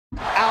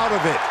out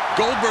of it.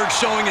 Goldberg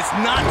showing it's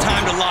not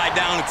time to lie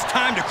down, it's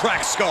time to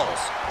crack skulls.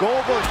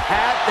 Goldberg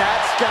had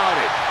that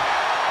scouted.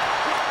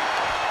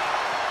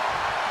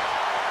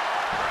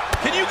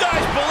 Can you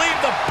guys believe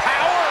the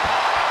power?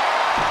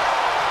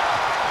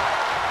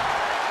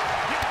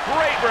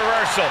 Great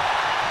reversal.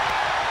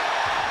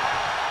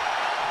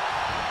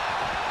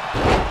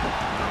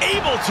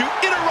 Able to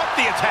interrupt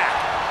the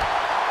attack.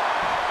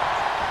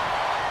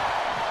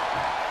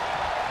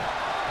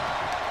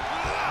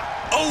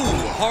 Oh,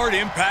 hard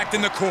impact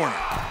in the corner.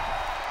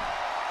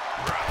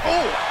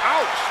 Oh,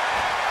 ouch.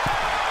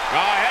 Go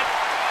ahead.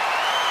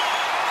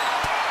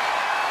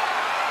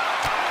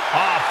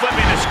 Oh,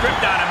 flipping the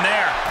script on him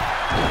there.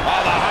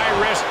 Oh, the high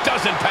risk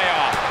doesn't pay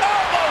off.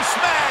 Elbow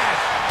smash.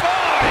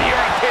 Oh,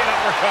 European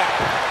uppercut.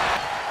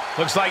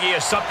 Looks like he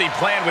has something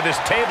planned with his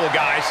table,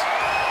 guys.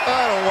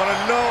 I don't want to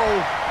know.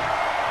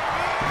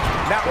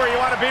 Not where you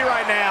want to be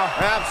right now.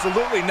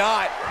 Absolutely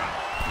not.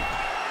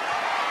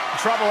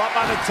 Trouble up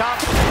on the top.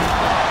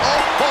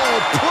 Oh,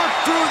 put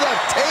through the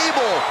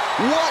table.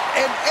 What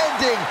an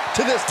ending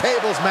to this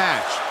tables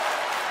match.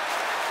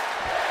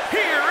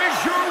 Here is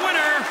your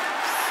winner,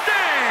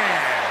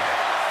 Stan.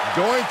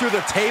 Going through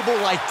the table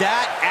like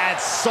that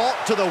adds salt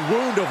to the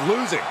wound of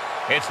losing.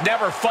 It's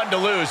never fun to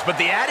lose, but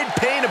the added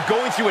pain of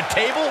going through a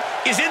table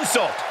is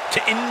insult to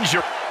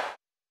injury.